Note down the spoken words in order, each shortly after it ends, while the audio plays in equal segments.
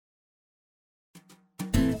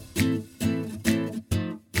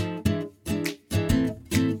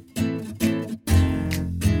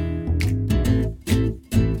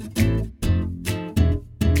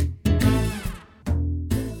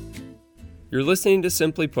You're listening to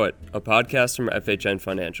Simply Put, a podcast from FHN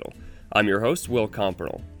Financial. I'm your host, Will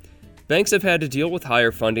Compernal. Banks have had to deal with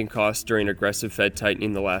higher funding costs during aggressive Fed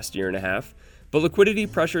tightening the last year and a half, but liquidity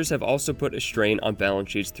pressures have also put a strain on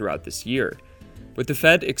balance sheets throughout this year. With the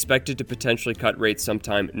Fed expected to potentially cut rates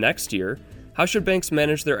sometime next year, how should banks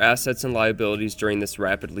manage their assets and liabilities during this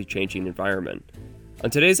rapidly changing environment? On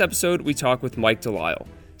today's episode, we talk with Mike DeLisle,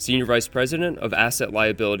 Senior Vice President of Asset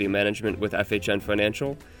Liability Management with FHN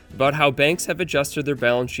Financial, about how banks have adjusted their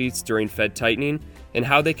balance sheets during Fed tightening and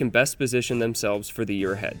how they can best position themselves for the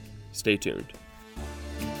year ahead. Stay tuned.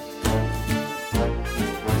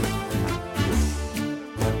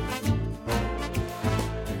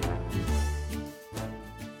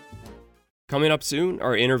 Coming up soon,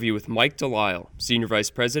 our interview with Mike DeLisle, Senior Vice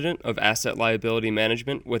President of Asset Liability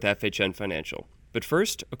Management with FHN Financial. But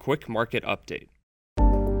first, a quick market update.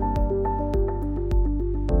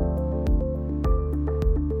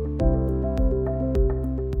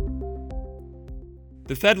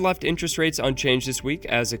 The Fed left interest rates unchanged this week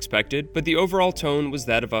as expected, but the overall tone was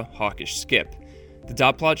that of a hawkish skip. The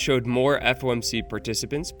dot plot showed more FOMC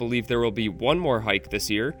participants believe there will be one more hike this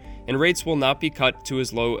year, and rates will not be cut to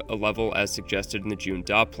as low a level as suggested in the June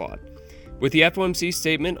dot plot. With the FOMC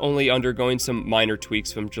statement only undergoing some minor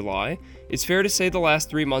tweaks from July, it's fair to say the last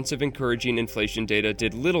 3 months of encouraging inflation data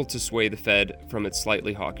did little to sway the Fed from its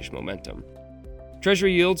slightly hawkish momentum.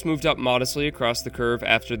 Treasury yields moved up modestly across the curve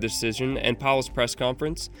after the decision and Powell's press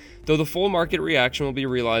conference, though the full market reaction will be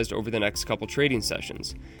realized over the next couple trading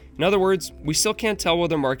sessions. In other words, we still can't tell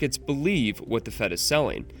whether markets believe what the Fed is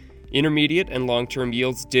selling. Intermediate and long-term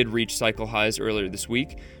yields did reach cycle highs earlier this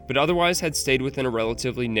week, but otherwise had stayed within a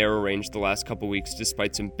relatively narrow range the last couple weeks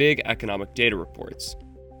despite some big economic data reports.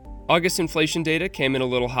 August inflation data came in a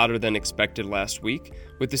little hotter than expected last week,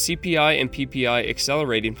 with the CPI and PPI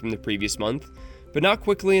accelerating from the previous month, but not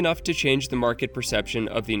quickly enough to change the market perception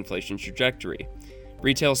of the inflation trajectory.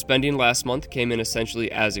 Retail spending last month came in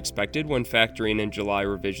essentially as expected when factoring in July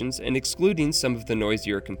revisions and excluding some of the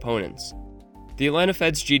noisier components. The Atlanta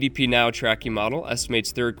Fed's GDP Now tracking model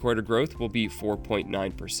estimates third quarter growth will be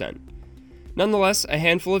 4.9%. Nonetheless, a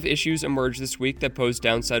handful of issues emerged this week that pose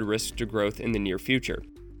downside risk to growth in the near future.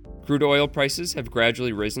 Crude oil prices have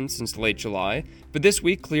gradually risen since late July, but this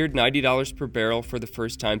week cleared $90 per barrel for the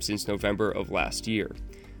first time since November of last year.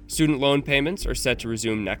 Student loan payments are set to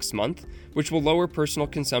resume next month, which will lower personal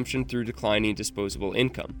consumption through declining disposable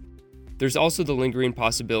income. There's also the lingering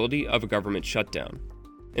possibility of a government shutdown.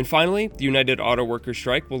 And finally, the United Auto Workers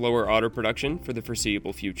strike will lower auto production for the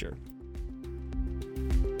foreseeable future.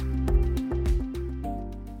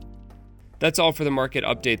 That's all for the market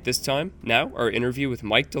update this time. Now, our interview with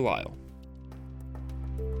Mike DeLisle.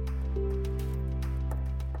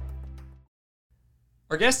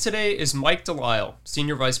 Our guest today is Mike DeLisle,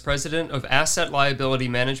 Senior Vice President of Asset Liability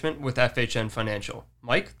Management with FHN Financial.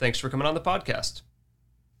 Mike, thanks for coming on the podcast.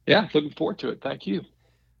 Yeah, looking forward to it. Thank you.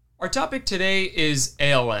 Our topic today is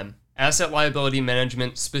ALM, Asset Liability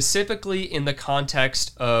Management, specifically in the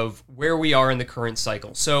context of where we are in the current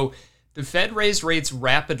cycle. So, the Fed raised rates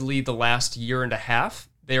rapidly the last year and a half.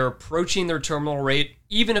 They're approaching their terminal rate,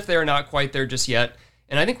 even if they're not quite there just yet.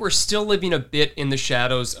 And I think we're still living a bit in the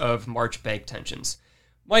shadows of March bank tensions.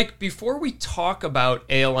 Mike, before we talk about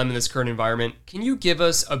ALM in this current environment, can you give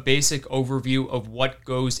us a basic overview of what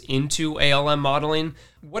goes into ALM modeling?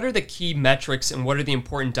 What are the key metrics and what are the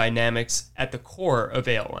important dynamics at the core of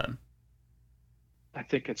ALM? I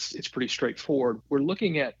think it's pretty straightforward. We're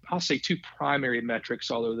looking at, I'll say, two primary metrics,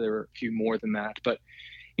 although there are a few more than that. But,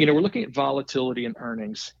 we're looking at volatility in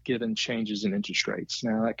earnings given changes in interest rates.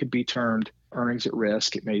 Now, that could be termed earnings at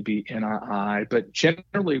risk. It may be NII. But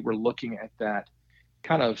generally, we're looking at that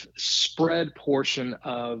kind of spread portion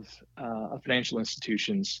of a financial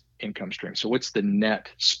institution's income stream. So what's the net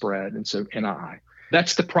spread? And so NII.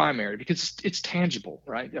 That's the primary because it's tangible,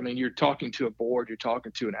 right? I mean, you're talking to a board, you're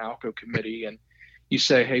talking to an ALCO committee, and you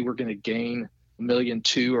say, hey, we're going to gain $1.2 million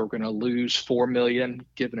or we're going to lose $4 million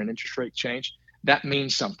given an interest rate change. That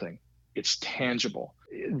means something. It's tangible.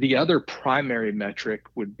 The other primary metric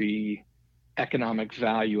would be economic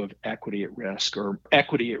value of equity at risk or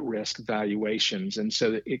equity at risk valuations. And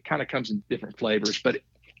so it kind of comes in different flavors, but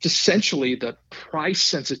it's essentially the price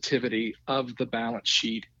sensitivity of the balance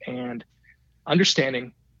sheet and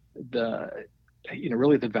understanding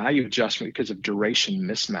really the value adjustment because of duration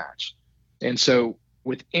mismatch. And so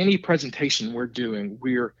with any presentation we're doing,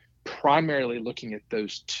 we're primarily looking at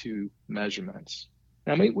those two measurements.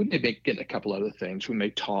 Now, we may get a couple other things. We may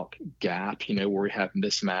talk gap, where we have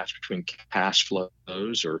mismatch between cash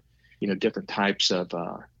flows or, different types of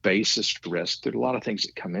basis risk. There are a lot of things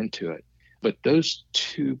that come into it. But those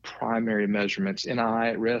two primary measurements,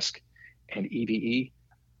 NII at risk and EVE,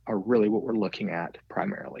 are really what we're looking at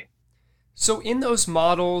primarily. So in those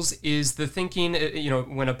models, is the thinking,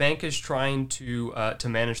 when a bank is trying to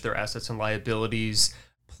manage their assets and liabilities,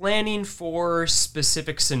 planning for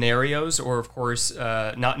specific scenarios, or of course,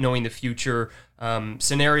 not knowing the future,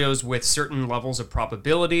 scenarios with certain levels of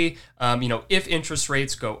probability, if interest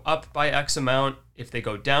rates go up by X amount, if they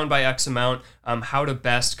go down by X amount, how to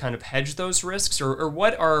best kind of hedge those risks, or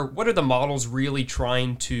what are the models really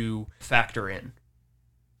trying to factor in?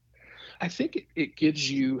 I think it gives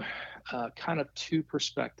you kind of two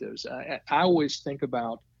perspectives. I always think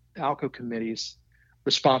about ALCO committees'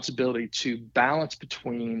 responsibility to balance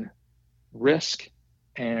between risk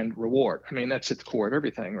and reward. I mean, that's at the core of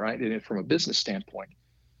everything, right? And from a business standpoint.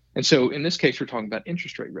 And so in this case, we're talking about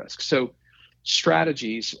interest rate risk. So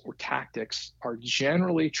strategies or tactics are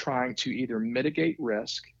generally trying to either mitigate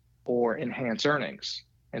risk or enhance earnings.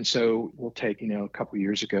 And so we'll take, a couple of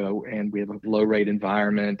years ago, and we have a low rate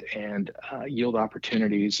environment, and yield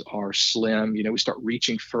opportunities are slim. We start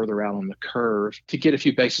reaching further out on the curve to get a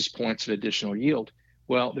few basis points of additional yield.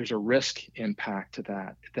 Well, there's a risk impact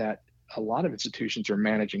to that a lot of institutions are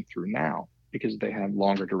managing through now because they have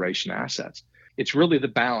longer duration assets. It's really the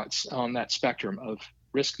balance on that spectrum of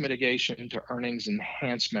risk mitigation to earnings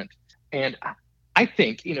enhancement. And I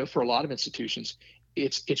think, for a lot of institutions,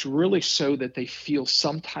 it's really so that they feel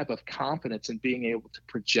some type of confidence in being able to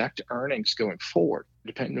project earnings going forward,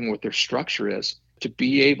 depending on what their structure is, to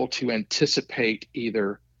be able to anticipate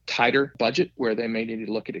either tighter budget where they may need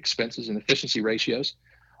to look at expenses and efficiency ratios,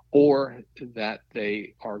 or that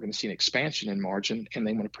they are going to see an expansion in margin and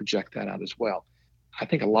they want to project that out as well. I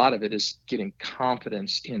think a lot of it is getting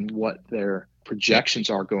confidence in what their projections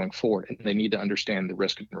are going forward, and they need to understand the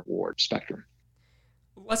risk and reward spectrum.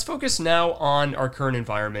 Let's focus now on our current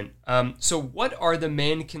environment. So what are the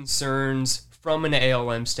main concerns from an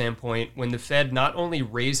ALM standpoint when the Fed not only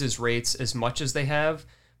raises rates as much as they have,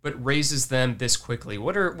 but raises them this quickly?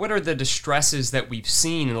 What are the distresses that we've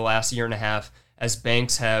seen in the last year and a half as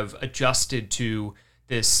banks have adjusted to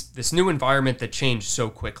this new environment that changed so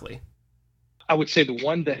quickly? I would say the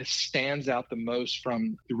one that stands out the most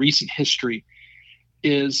from the recent history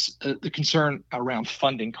is the concern around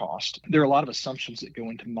funding cost. There are a lot of assumptions that go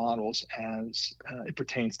into models as it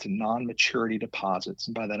pertains to non-maturity deposits.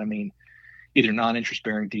 And by that, I mean either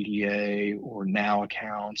non-interest-bearing DDA or NOW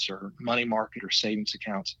accounts or money market or savings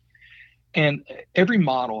accounts. And every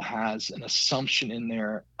model has an assumption in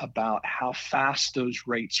there about how fast those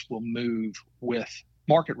rates will move with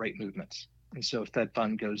market rate movements. And so if Fed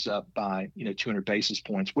fund goes up by 200 basis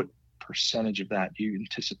points, what percentage of that do you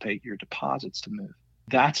anticipate your deposits to move?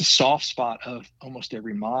 That's a soft spot of almost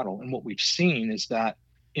every model. And what we've seen is that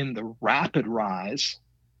in the rapid rise,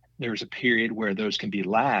 there's a period where those can be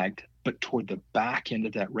lagged, but toward the back end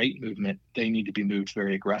of that rate movement, they need to be moved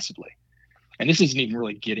very aggressively. And this isn't even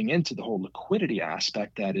really getting into the whole liquidity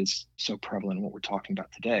aspect that is so prevalent in what we're talking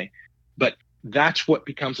about today. But that's what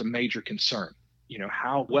becomes a major concern.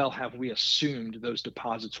 How well have we assumed those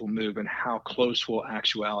deposits will move, and how close will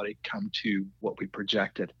actuality come to what we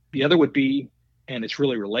projected? The other would be, and it's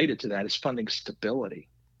really related to that, is funding stability.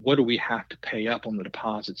 What do we have to pay up on the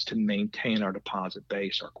deposits to maintain our deposit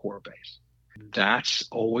base, our core base? That's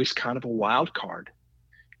always kind of a wild card.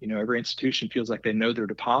 Every institution feels like they know their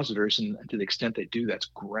depositors, and to the extent they do, that's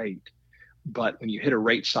great. But when you hit a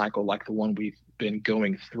rate cycle like the one we've been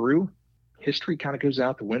going through, history kind of goes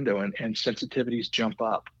out the window and sensitivities jump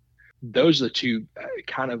up. Those are the two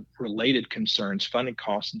kind of related concerns, funding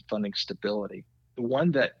costs and funding stability. The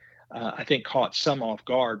one that I think caught some off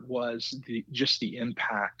guard was just the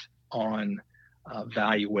impact on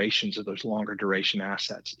valuations of those longer duration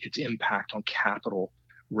assets, its impact on capital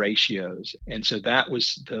ratios. And so that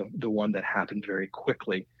was the one that happened very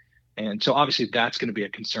quickly. And so obviously that's going to be a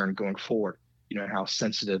concern going forward, how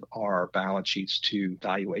sensitive are our balance sheets to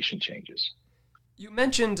valuation changes. You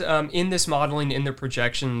mentioned in this modeling, in the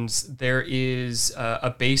projections, there is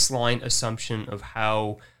a baseline assumption of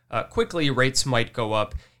how quickly rates might go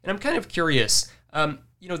up. And I'm kind of curious,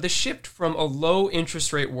 the shift from a low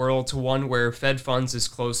interest rate world to one where Fed funds is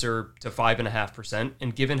closer to 5.5%,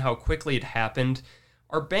 and given how quickly it happened,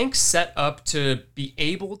 are banks set up to be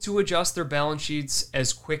able to adjust their balance sheets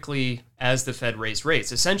as quickly as the Fed raised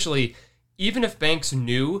rates? Essentially, even if banks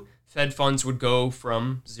knew Fed funds would go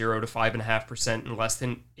from 0 to 5.5% in less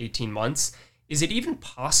than 18 months, is it even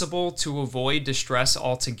possible to avoid distress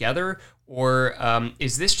altogether? Or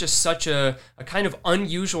is this just such a kind of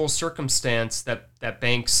unusual circumstance that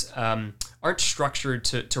banks aren't structured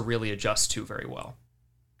to really adjust to very well?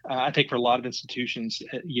 I think for a lot of institutions,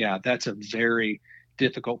 yeah, that's a very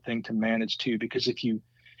difficult thing to manage too, because if you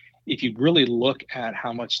really look at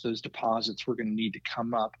how much those deposits were going to need to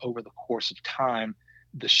come up over the course of time,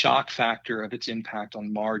 the shock factor of its impact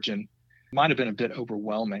on margin might have been a bit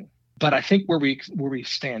overwhelming. But I think where we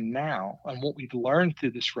stand now and what we've learned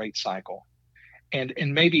through this rate cycle, and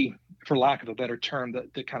maybe for lack of a better term,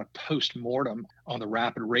 the kind of post-mortem on the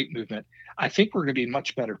rapid rate movement, I think we're going to be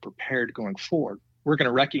much better prepared going forward. We're going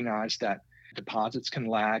to recognize that deposits can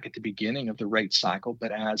lag at the beginning of the rate cycle,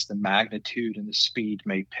 but as the magnitude and the speed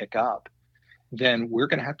may pick up, then we're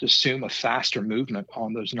going to have to assume a faster movement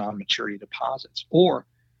on those non-maturity deposits. Or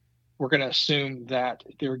we're going to assume that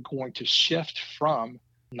they're going to shift from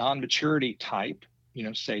non-maturity type,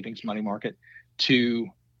 savings, money market, to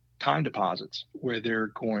time deposits where they're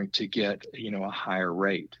going to get, a higher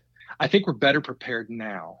rate. I think we're better prepared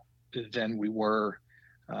now than we were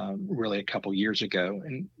really a couple years ago,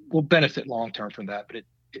 and we'll benefit long term from that, but it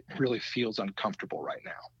really feels uncomfortable right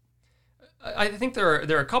now. I think there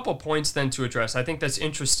are a couple points then to address. I think that's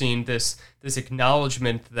interesting, this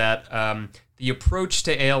acknowledgement that the approach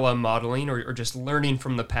to ALM modeling or just learning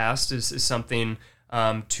from the past is something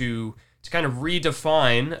to kind of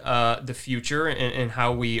redefine the future and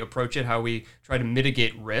how we approach it, how we try to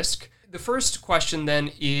mitigate risk. The first question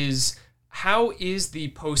then is, how is the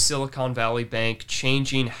post-Silicon Valley Bank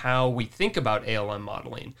changing how we think about ALM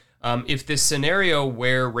modeling? If this scenario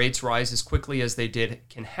where rates rise as quickly as they did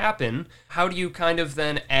can happen, how do you kind of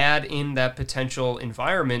then add in that potential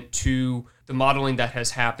environment to the modeling that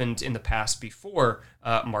has happened in the past before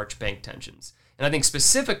March bank tensions? And I think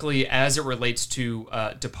specifically as it relates to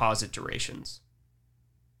deposit durations.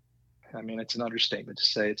 I mean, it's an understatement to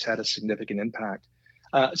say it's had a significant impact.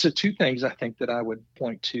 So two things I think that I would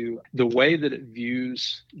point to: the way that it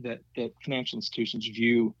views that financial institutions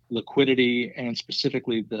view liquidity and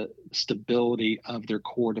specifically the stability of their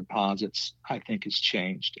core deposits, I think has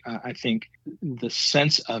changed. I think the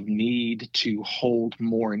sense of need to hold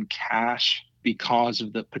more in cash because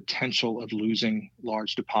of the potential of losing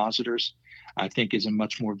large depositors, I think is a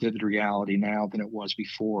much more vivid reality now than it was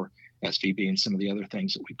before SVB and some of the other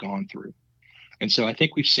things that we've gone through. And so I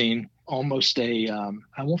think we've seen almost I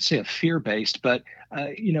won't say a fear-based, but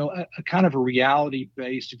a kind of a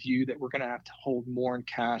reality-based view that we're going to have to hold more in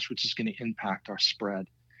cash, which is going to impact our spread.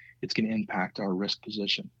 It's going to impact our risk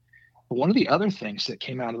position. But one of the other things that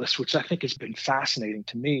came out of this, which I think has been fascinating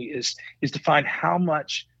to me, is to find how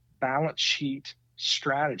much balance sheet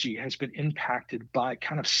strategy has been impacted by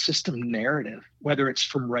kind of system narrative, whether it's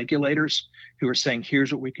from regulators who are saying,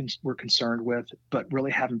 here's what we're concerned with, but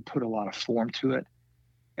really haven't put a lot of form to it.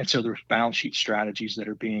 And so there's balance sheet strategies that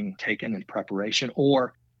are being taken in preparation,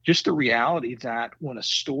 or just the reality that when a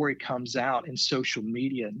story comes out in social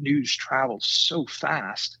media, news travels so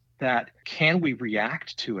fast that can we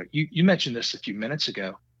react to it? You mentioned this a few minutes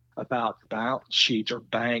ago about balance sheets or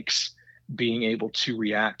banks being able to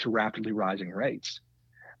react to rapidly rising rates.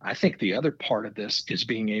 I think the other part of this is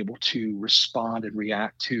being able to respond and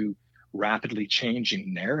react to rapidly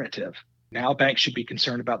changing narrative. Now banks should be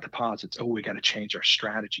concerned about deposits. Oh, we got to change our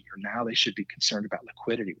strategy. Or now they should be concerned about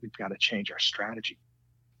liquidity. We've got to change our strategy.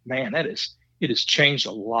 Man, it has changed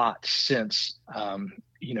a lot since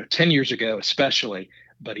 10 years ago, especially,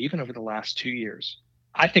 but even over the last 2 years.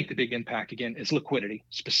 I think the big impact again is liquidity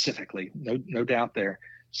specifically. No doubt there.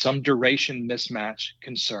 Some duration mismatch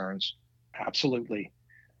concerns, absolutely,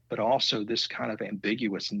 but also this kind of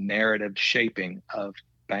ambiguous narrative shaping of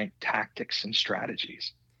bank tactics and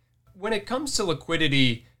strategies. When it comes to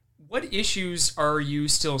liquidity, what issues are you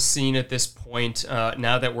still seeing at this point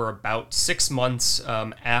now that we're about 6 months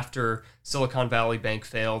after Silicon Valley Bank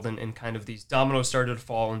failed and kind of these dominoes started to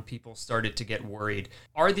fall and people started to get worried?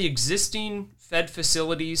 Are the existing Fed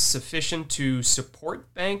facilities sufficient to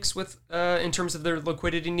support banks with in terms of their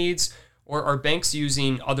liquidity needs, or are banks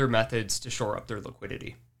using other methods to shore up their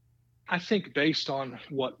liquidity? I think based on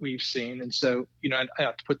what we've seen, and so, I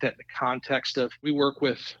have to put that in the context of we work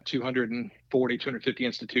with 250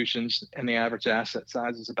 institutions, and the average asset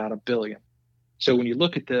size is about $1 billion. So when you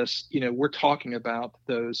look at this, we're talking about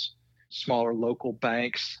those smaller local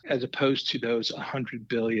banks as opposed to those 100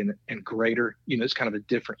 billion and greater. It's kind of a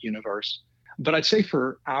different universe. But I'd say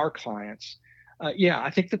for our clients,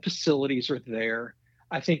 I think the facilities are there.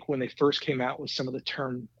 I think when they first came out with some of the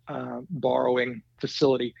term borrowing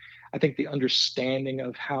facility, I think the understanding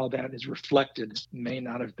of how that is reflected may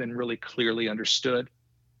not have been really clearly understood.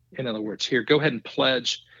 In other words, here, go ahead and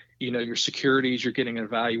pledge, your securities. You're getting an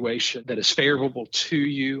evaluation that is favorable to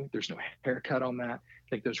you. There's no haircut on that. I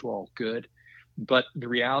think those were all good. But the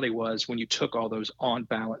reality was when you took all those on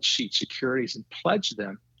balance sheet securities and pledged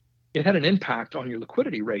them, it had an impact on your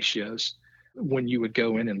liquidity ratios when you would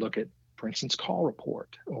go in and look at, for instance, call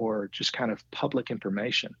report or just kind of public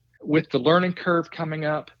information. With the learning curve coming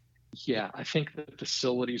up, yeah, I think the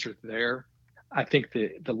facilities are there. I think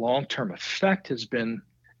the long-term effect has been,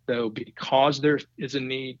 though, because there is a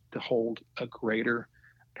need to hold a greater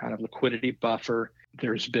kind of liquidity buffer,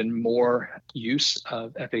 there's been more use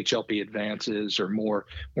of FHLB advances or more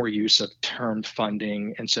use of term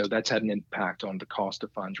funding. And so that's had an impact on the cost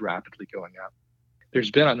of funds rapidly going up.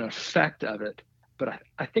 There's been an effect of it, but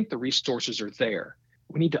I think the resources are there.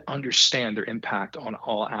 We need to understand their impact on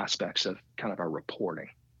all aspects of kind of our reporting,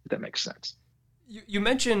 if that makes sense. You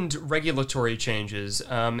mentioned regulatory changes,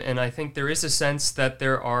 and I think there is a sense that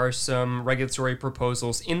there are some regulatory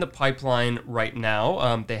proposals in the pipeline right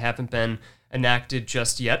now. They haven't been enacted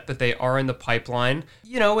just yet, but they are in the pipeline.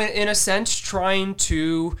 You know, in a sense, trying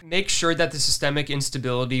to make sure that the systemic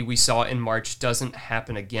instability we saw in March doesn't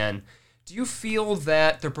happen again. Do you feel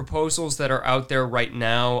that the proposals that are out there right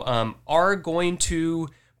now are going to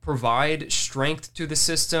provide strength to the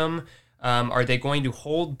system? Are they going to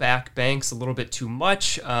hold back banks a little bit too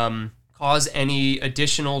much, cause any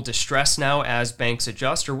additional distress now as banks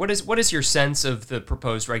adjust? Or what is your sense of the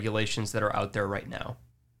proposed regulations that are out there right now?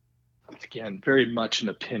 Again, very much an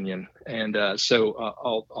opinion. And so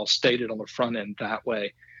I'll state it on the front end that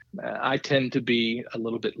way. I tend to be a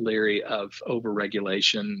little bit leery of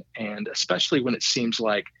overregulation, and especially when it seems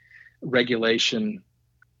like regulation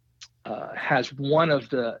has one of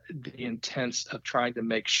the intents of trying to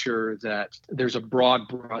make sure that there's a broad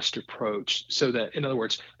brushed approach, so that, in other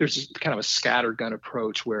words, there's kind of a scattergun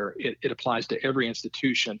approach where it applies to every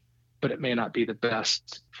institution, but it may not be the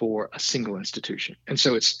best for a single institution. And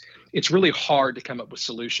so it's really hard to come up with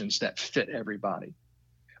solutions that fit everybody.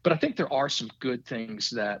 But I think there are some good things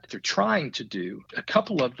that they're trying to do. A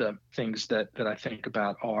couple of the things that I think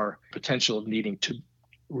about are potential of needing to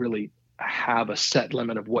really have a set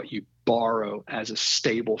limit of what you borrow as a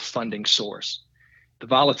stable funding source. The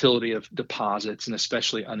volatility of deposits, and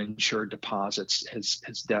especially uninsured deposits,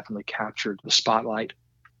 has definitely captured the spotlight.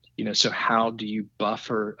 You know, so how do you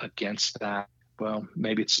buffer against that? Well,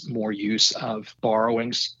 maybe it's more use of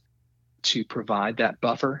borrowings to provide that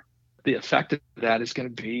buffer. The effect of that is going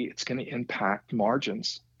to be, it's going to impact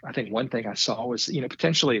margins. I think one thing I saw was,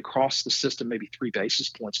 potentially across the system, maybe 3 basis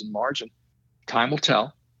points in margin. Time will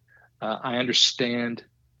tell. I understand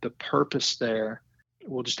the purpose there.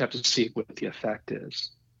 We'll just have to see what the effect is.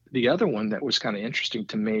 The other one that was kind of interesting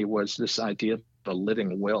to me was this idea of the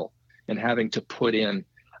living will, and having to put in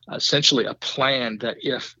essentially a plan that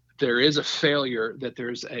if there is a failure, that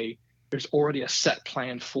there's already a set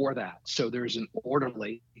plan for that. So there's an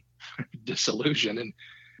orderly dissolution. And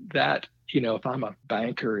that, if I'm a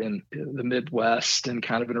banker in the Midwest and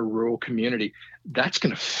kind of in a rural community, that's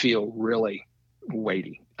going to feel really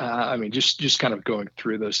weighty. Just kind of going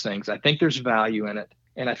through those things. I think there's value in it.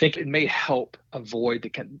 And I think it may help avoid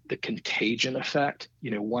the contagion effect.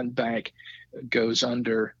 One bank goes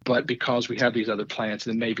under, but because we have these other plans,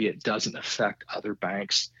 then maybe it doesn't affect other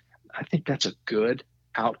banks. I think that's a good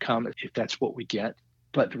outcome if that's what we get.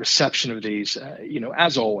 But the reception of these,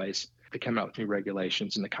 as always, they come out with new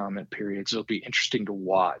regulations in the comment periods. It'll be interesting to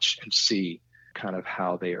watch and see kind of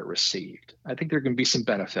how they are received. I think there can be some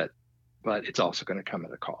benefit, but it's also going to come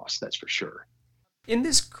at a cost, that's for sure. In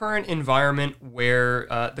this current environment where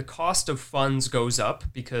the cost of funds goes up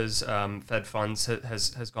because Fed funds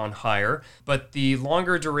has gone higher, but the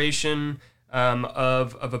longer duration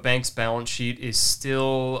of a bank's balance sheet is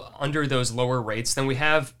still under those lower rates, then we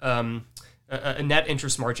have a net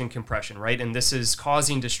interest margin compression, right? And this is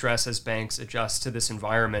causing distress as banks adjust to this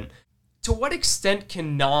environment. To what extent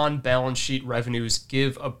can non-balance sheet revenues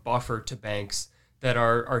give a buffer to banks that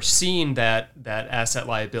are seeing that asset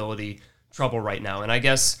liability trouble right now? And I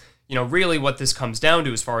guess, really what this comes down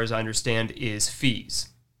to, as far as I understand, is fees.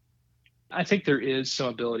 I think there is some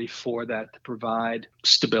ability for that to provide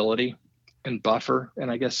stability and buffer.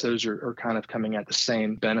 And I guess those are kind of coming at the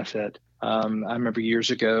same benefit. I remember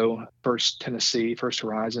years ago, First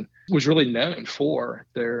Horizon was really known for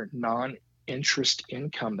their non-interest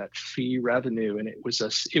income, that fee revenue. And it was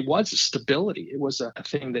a stability. It was a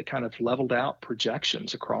thing that kind of leveled out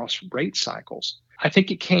projections across rate cycles. I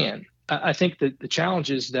think it can. I think that the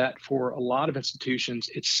challenge is that for a lot of institutions,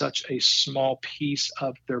 it's such a small piece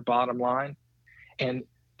of their bottom line. And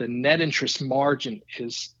the net interest margin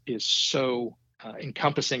is so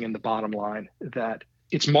encompassing in the bottom line that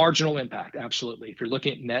it's marginal impact. Absolutely. If you're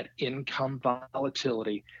looking at net income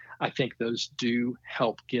volatility, I think those do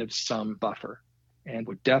help give some buffer, and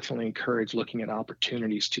would definitely encourage looking at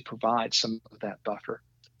opportunities to provide some of that buffer.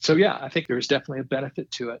 So yeah, I think there's definitely a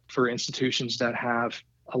benefit to it for institutions that have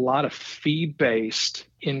a lot of fee-based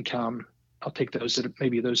income. I'll take those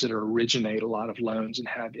that originate a lot of loans and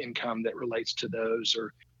have income that relates to those,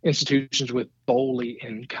 or institutions with BOLI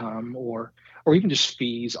income, or even just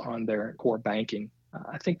fees on their core banking.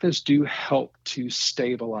 I think those do help to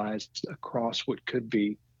stabilize across what could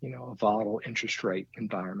be, a volatile interest rate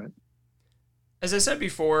environment. As I said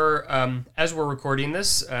before, as we're recording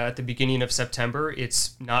this at the beginning of September,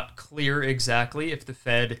 it's not clear exactly if the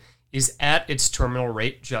Fed is at its terminal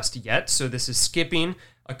rate just yet. So this is skipping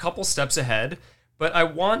a couple steps ahead. But I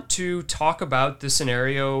want to talk about the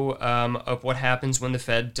scenario of what happens when the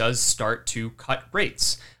Fed does start to cut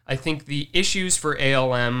rates. I think the issues for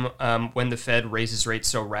ALM when the Fed raises rates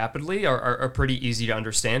so rapidly are pretty easy to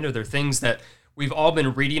understand. Are there things that we've all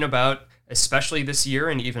been reading about, especially this year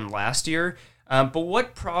and even last year? But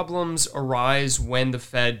what problems arise when the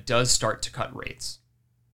Fed does start to cut rates?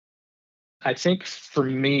 I think for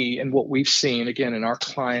me, and what we've seen, again, in our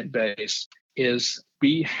client base, is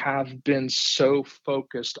we have been so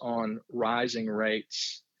focused on rising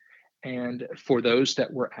rates. And for those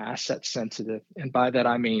that were asset sensitive, and by that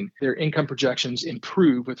I mean their income projections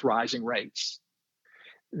improve with rising rates,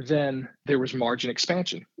 then there was margin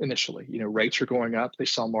expansion initially. Rates are going up, they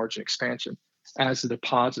saw margin expansion. As the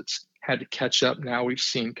deposits had to catch up, now we've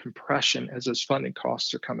seen compression as those funding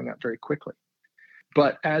costs are coming up very quickly.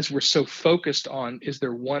 But as we're so focused on, is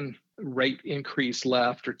there one rate increase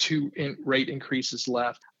left or two rate increases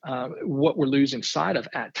left, what we're losing sight of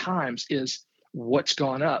at times is what's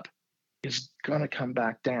gone up is going to come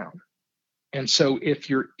back down. And so if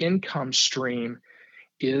your income stream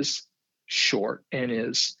is short and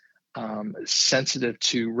is sensitive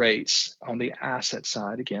to rates on the asset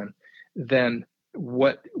side, again, then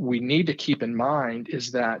what we need to keep in mind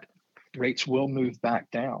is that rates will move back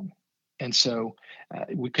down. And so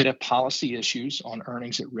we could have policy issues on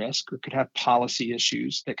earnings at risk. We could have policy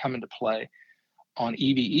issues that come into play on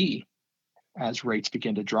EVE as rates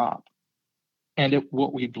begin to drop. And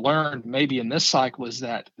what we've learned maybe in this cycle is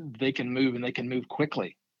that they can move, and they can move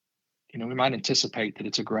quickly. We might anticipate that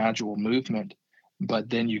it's a gradual movement, but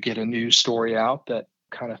then you get a news story out that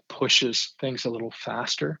kind of pushes things a little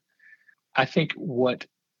faster. I think what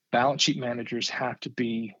balance sheet managers have to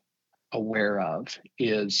be aware of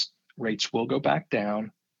is rates will go back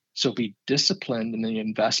down. So be disciplined in the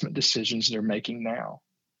investment decisions they're making now.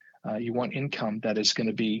 You want income that is going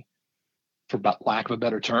to be, for lack of a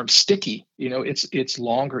better term, sticky. It's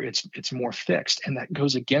longer, it's more fixed, and that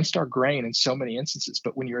goes against our grain in so many instances.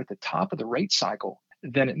 But when you're at the top of the rate cycle,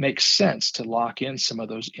 then it makes sense to lock in some of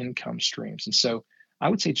those income streams. And so I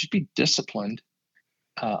would say just be disciplined,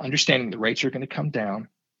 understanding the rates are going to come down.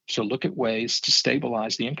 So look at ways to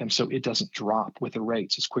stabilize the income so it doesn't drop with the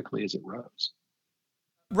rates as quickly as it rose.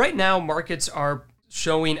 Right now, markets are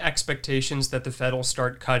showing expectations that the Fed will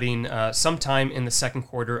start cutting sometime in the second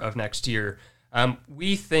quarter of next year.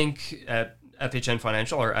 We think at FHN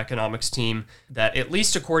Financial, our economics team, that at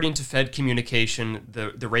least according to Fed communication,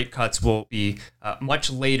 the rate cuts will be much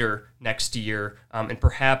later next year and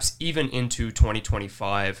perhaps even into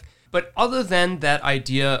 2025. But other than that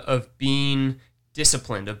idea of being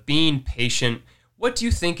disciplined, of being patient, what do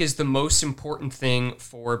you think is the most important thing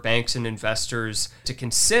for banks and investors to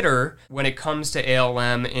consider when it comes to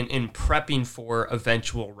ALM in prepping for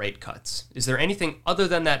eventual rate cuts? Is there anything other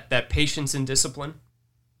than that patience and discipline?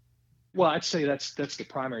 Well, I'd say that's the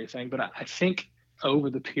primary thing. But I think over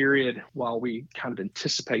the period while we kind of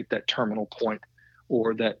anticipate that terminal point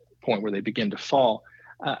or that point where they begin to fall,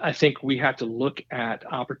 I think we have to look at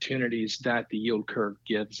opportunities that the yield curve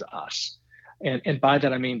gives us. And by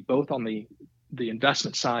that, I mean both on the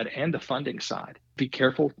investment side and the funding side. Be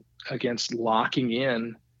careful against locking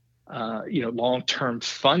in, long-term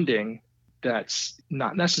funding that's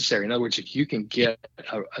not necessary. In other words, if you can get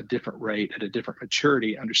a different rate at a different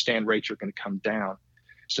maturity, understand rates are going to come down.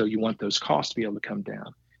 So you want those costs to be able to come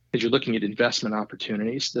down. As you're looking at investment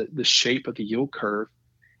opportunities, the shape of the yield curve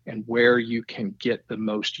and where you can get the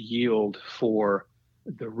most yield for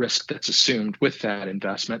the risk that's assumed with that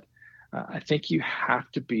investment, I think you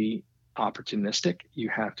have to be opportunistic. You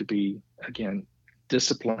have to be, again,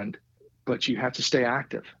 disciplined, but you have to stay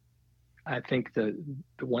active. I think the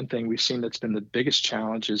one thing we've seen that's been the biggest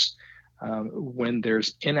challenge is when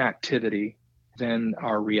there's inactivity, then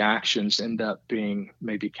our reactions end up being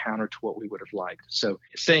maybe counter to what we would have liked. So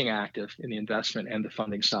staying active in the investment and the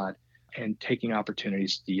funding side and taking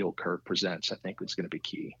opportunities the yield curve presents, I think is going to be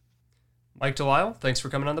key. Mike DeLisle, thanks for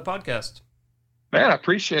coming on the podcast. Man, I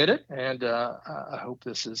appreciate it. And I hope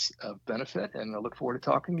this is of benefit, and I look forward to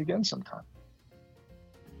talking again sometime.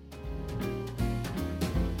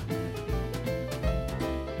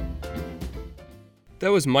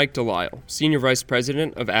 That was Mike DeLisle, Senior Vice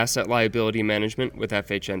President of Asset Liability Management with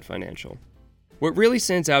FHN Financial. What really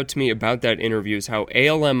stands out to me about that interview is how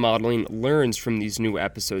ALM modeling learns from these new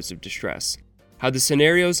episodes of distress, how the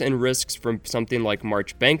scenarios and risks from something like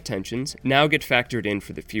March bank tensions now get factored in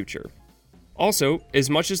for the future. Also, as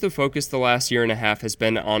much as the focus the last year and a half has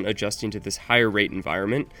been on adjusting to this higher rate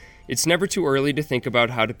environment, it's never too early to think about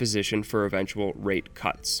how to position for eventual rate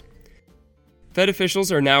cuts. Fed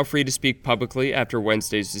officials are now free to speak publicly after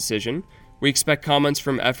Wednesday's decision. We expect comments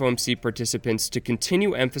from FOMC participants to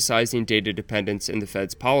continue emphasizing data dependence in the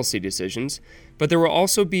Fed's policy decisions, but there will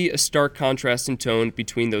also be a stark contrast in tone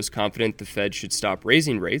between those confident the Fed should stop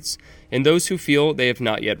raising rates and those who feel they have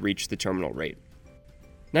not yet reached the terminal rate.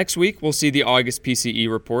 Next week, we'll see the August PCE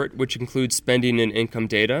report, which includes spending and income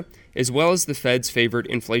data, as well as the Fed's favored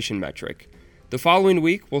inflation metric. The following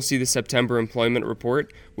week, we'll see the September employment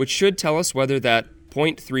report, which should tell us whether that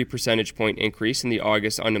 0.3 percentage point increase in the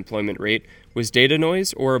August unemployment rate was data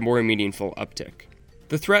noise or a more meaningful uptick.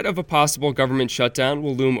 The threat of a possible government shutdown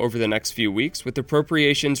will loom over the next few weeks, with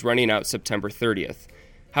appropriations running out September 30th.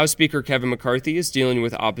 House Speaker Kevin McCarthy is dealing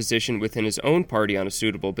with opposition within his own party on a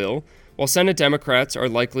suitable bill, while Senate Democrats are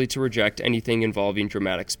likely to reject anything involving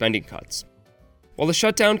dramatic spending cuts. While the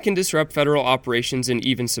shutdown can disrupt federal operations and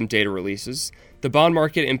even some data releases, the bond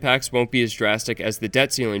market impacts won't be as drastic as the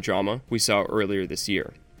debt ceiling drama we saw earlier this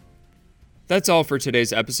year. That's all for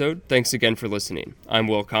today's episode. Thanks again for listening. I'm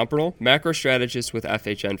Will Compernell, macro strategist with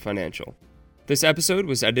FHN Financial. This episode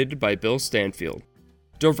was edited by Bill Stanfield.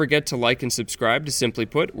 Don't forget to like and subscribe to Simply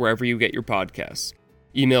Put wherever you get your podcasts.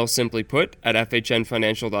 Email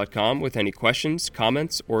simplyput@fhnfinancial.com with any questions,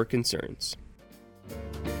 comments, or concerns.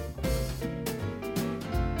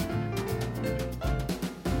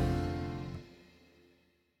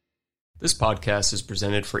 This podcast is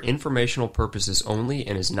presented for informational purposes only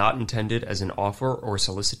and is not intended as an offer or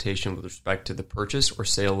solicitation with respect to the purchase or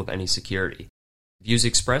sale of any security. Views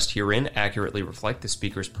expressed herein accurately reflect the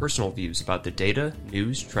speaker's personal views about the data,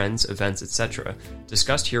 news, trends, events, etc.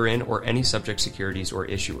 discussed herein or any subject securities or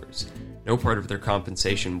issuers. No part of their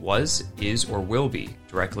compensation was, is, or will be,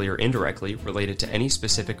 directly or indirectly, related to any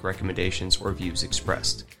specific recommendations or views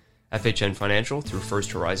expressed. FHN Financial, through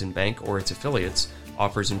First Horizon Bank or its affiliates,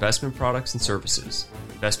 offers investment products and services.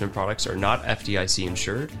 Investment products are not FDIC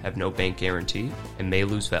insured, have no bank guarantee, and may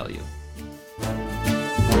lose value.